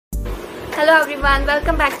Hello everyone,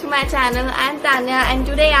 welcome back to my channel. I'm Tanya and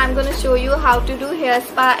today I'm going to show you how to do hair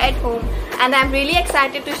spa at home, and I'm really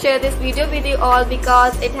excited to share this video with you all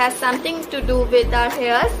because it has something to do with our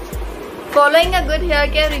hairs. Following a good hair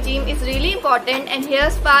care regime is really important, and hair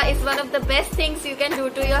spa is one of the best things you can do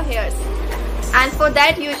to your hairs. And for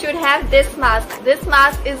that you should have this mask. This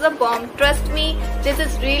mask is a bomb. Trust me, this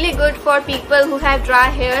is really good for people who have dry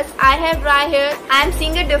hairs. I have dry hair. I am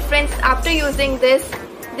seeing a difference after using this.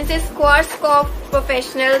 This is Schwarzkopf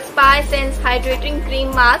Professional Spa Essence Hydrating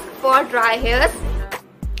Cream Mask for dry hairs.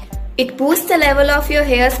 It boosts the level of your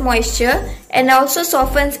hair's moisture and also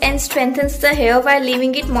softens and strengthens the hair while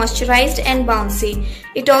leaving it moisturized and bouncy.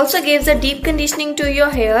 It also gives a deep conditioning to your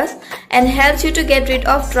hairs and helps you to get rid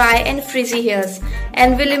of dry and frizzy hairs,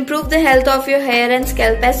 and will improve the health of your hair and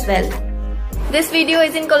scalp as well. This video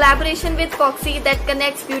is in collaboration with Foxy that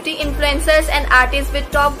connects beauty influencers and artists with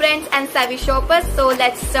top brands and savvy shoppers. So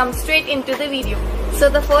let's jump straight into the video. So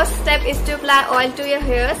the first step is to apply oil to your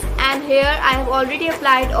hairs, and here I have already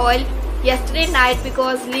applied oil yesterday night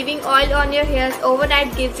because leaving oil on your hairs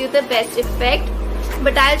overnight gives you the best effect.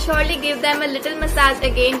 But I'll surely give them a little massage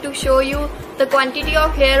again to show you the quantity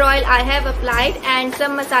of hair oil I have applied and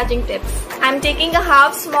some massaging tips. I'm taking a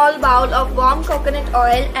half small bowl of warm coconut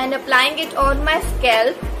oil and applying it on my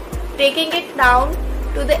scalp, taking it down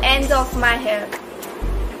to the ends of my hair.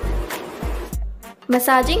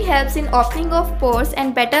 Massaging helps in opening of pores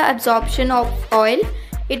and better absorption of oil.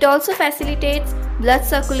 It also facilitates blood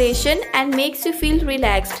circulation and makes you feel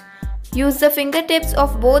relaxed. Use the fingertips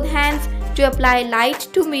of both hands to apply light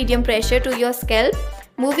to medium pressure to your scalp,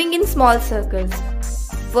 moving in small circles.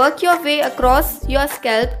 Work your way across your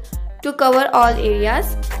scalp to cover all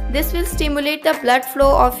areas. This will stimulate the blood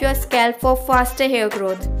flow of your scalp for faster hair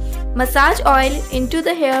growth. Massage oil into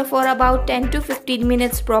the hair for about 10 to 15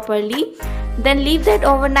 minutes properly. Then leave that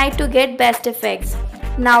overnight to get best effects.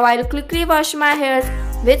 Now I'll quickly wash my hairs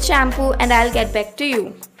with shampoo and I'll get back to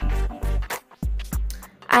you.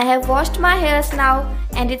 I have washed my hairs now,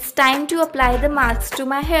 and it's time to apply the mask to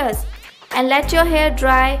my hairs. And let your hair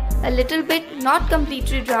dry a little bit, not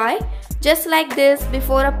completely dry, just like this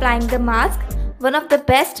before applying the mask. One of the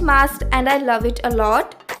best masks and I love it a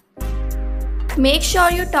lot. Make sure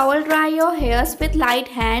you towel dry your hairs with light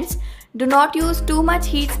hands. Do not use too much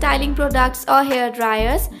heat styling products or hair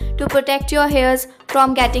dryers to protect your hairs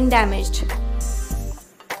from getting damaged.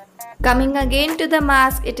 Coming again to the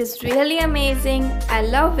mask, it is really amazing. I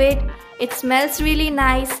love it. It smells really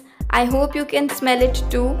nice. I hope you can smell it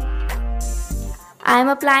too. I am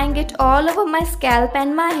applying it all over my scalp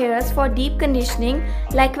and my hairs for deep conditioning.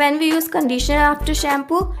 Like when we use conditioner after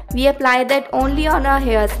shampoo, we apply that only on our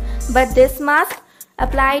hairs. But this mask,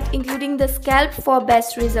 apply it including the scalp for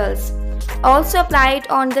best results. Also apply it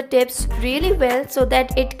on the tips really well so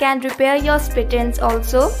that it can repair your split ends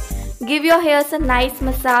also. Give your hairs a nice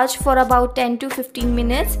massage for about 10 to 15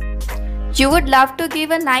 minutes. You would love to give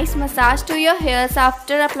a nice massage to your hairs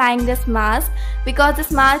after applying this mask because this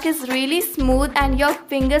mask is really smooth and your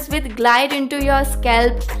fingers will glide into your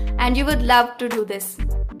scalp, and you would love to do this.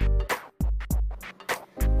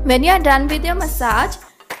 When you are done with your massage,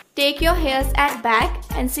 take your hairs at back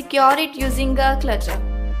and secure it using a clutcher.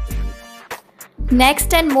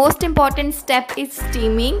 Next and most important step is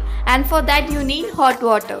steaming, and for that you need hot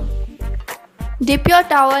water. Dip your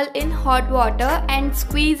towel in hot water and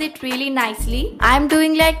squeeze it really nicely. I am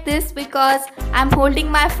doing like this because I am holding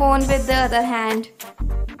my phone with the other hand.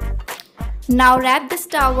 Now wrap this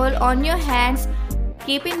towel on your hands.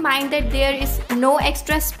 Keep in mind that there is no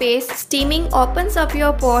extra space. Steaming opens up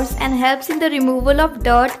your pores and helps in the removal of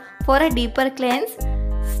dirt for a deeper cleanse.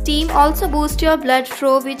 Steam also boosts your blood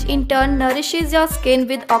flow, which in turn nourishes your skin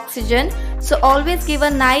with oxygen. So always give a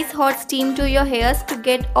nice hot steam to your hairs to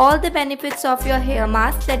get all the benefits of your hair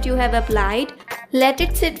mask that you have applied. Let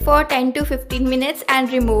it sit for 10 to 15 minutes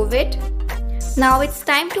and remove it. Now it's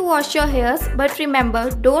time to wash your hairs, but remember,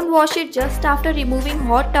 don't wash it just after removing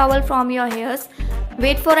hot towel from your hairs.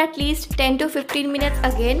 Wait for at least 10 to 15 minutes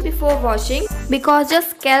again before washing because your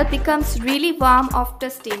scalp becomes really warm after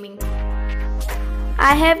steaming.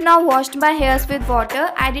 I have now washed my hairs with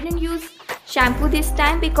water. I didn't use shampoo this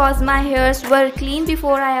time because my hairs were clean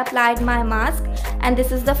before I applied my mask, and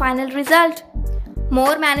this is the final result.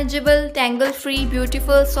 More manageable, tangle-free,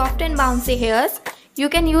 beautiful, soft and bouncy hairs. You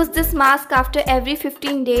can use this mask after every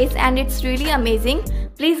 15 days and it's really amazing.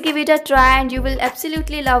 Please give it a try and you will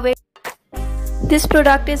absolutely love it. This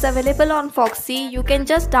product is available on Foxy. You can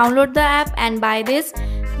just download the app and buy this.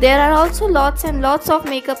 There are also lots and lots of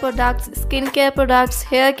makeup products, skincare products,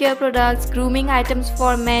 hair care products, grooming items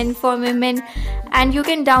for men, for women, and you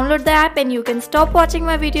can download the app and you can stop watching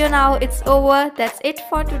my video now. It's over. That's it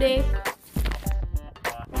for today.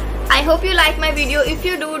 I hope you like my video. If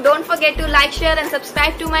you do, don't forget to like, share and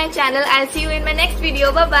subscribe to my channel. I'll see you in my next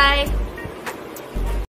video. Bye bye.